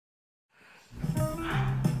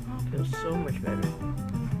feels so much better.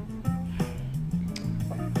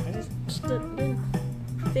 I just didn't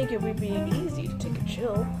think it would be easy to take a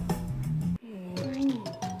chill.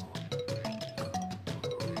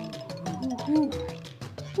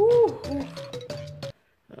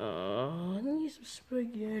 I need some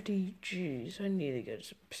spaghetti. Jeez, I need to get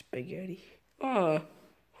some spaghetti.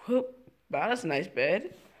 That's a nice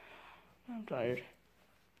bed. I'm tired.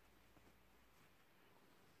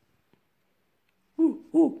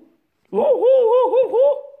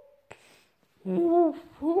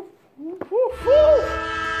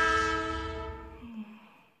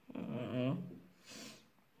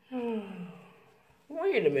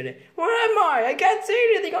 Wait a minute. Where am I? I can't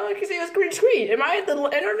see anything. All I can see is green screen. Am I at the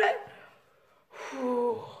internet?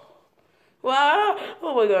 Wow.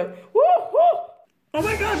 Oh my god. Oh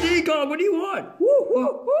my god, Diddy Kong, what do you want?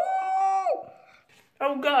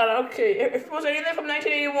 Oh god, okay. If it was anything from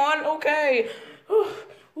 1981, okay.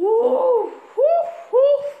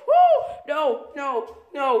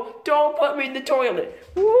 No, don't put me in the toilet.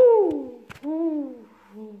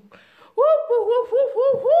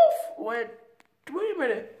 Wait a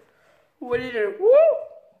minute. What is it?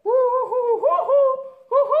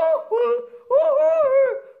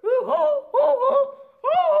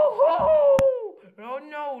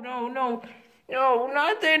 No,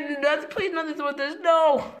 nothing. Please, nothing with this.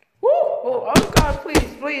 No. Oh God,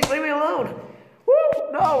 please, leave me alone.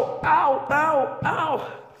 No, ow.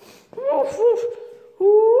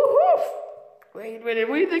 Wait a minute,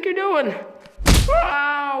 what do you think you're doing?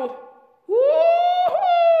 Ow.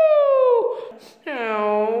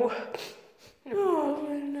 No.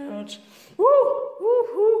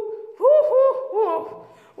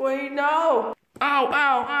 Wait, no. Ow.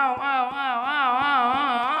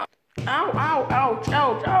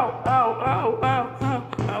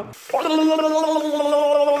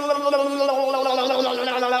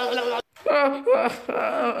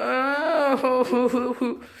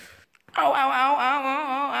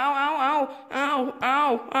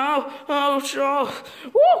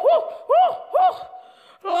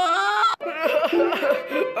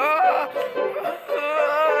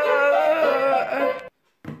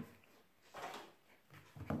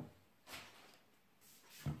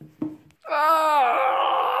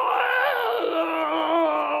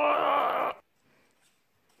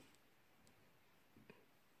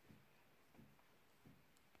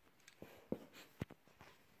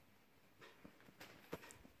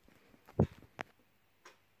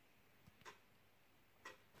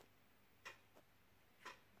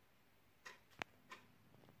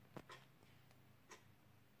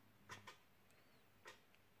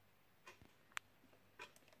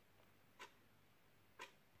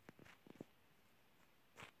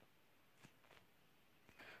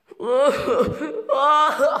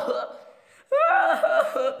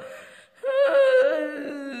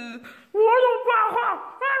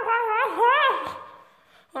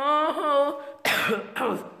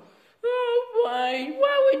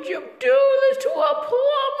 Why would you do this to a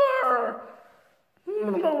plumber?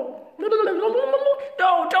 No,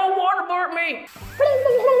 don't waterboard me.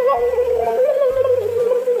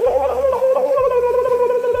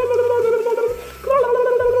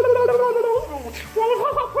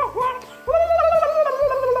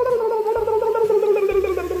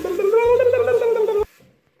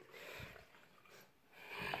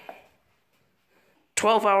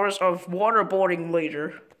 12 hours of waterboarding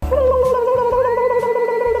later.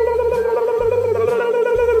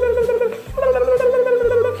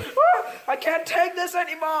 I can't take this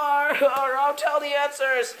anymore, or I'll tell the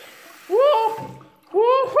answers.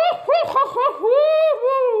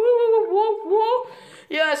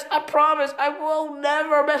 Yes, I promise I will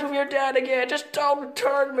never mess with your dad again. Just don't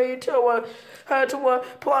turn me to a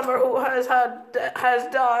plumber who has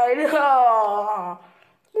died.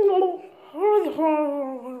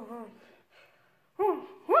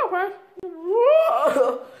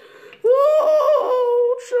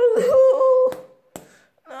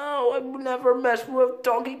 No, I will never mess with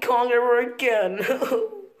Donkey Kong ever again.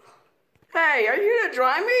 Hey, are you gonna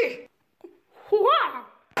drive me?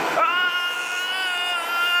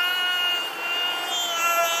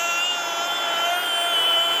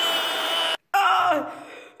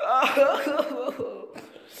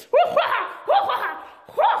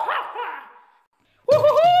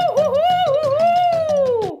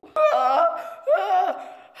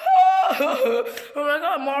 Oh my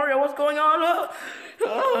god, Mario, what's going on?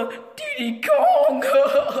 Diddy Kong!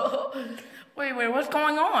 Wait, what's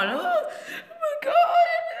going on? Oh my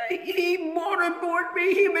god, he waterboarded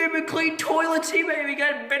me, he made me clean toilets, he made me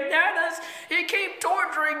get bananas, he kept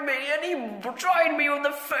torturing me, and he tried me in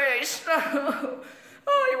the face.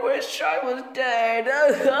 Oh, he wish I was dead.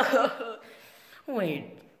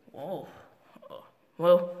 Wait. Whoa.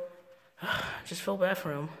 Well, I just feel bad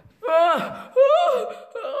for him.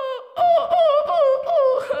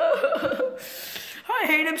 I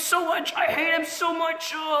hate him so much. I hate him so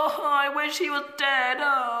much. Oh, I wish he was dead.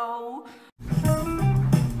 Oh.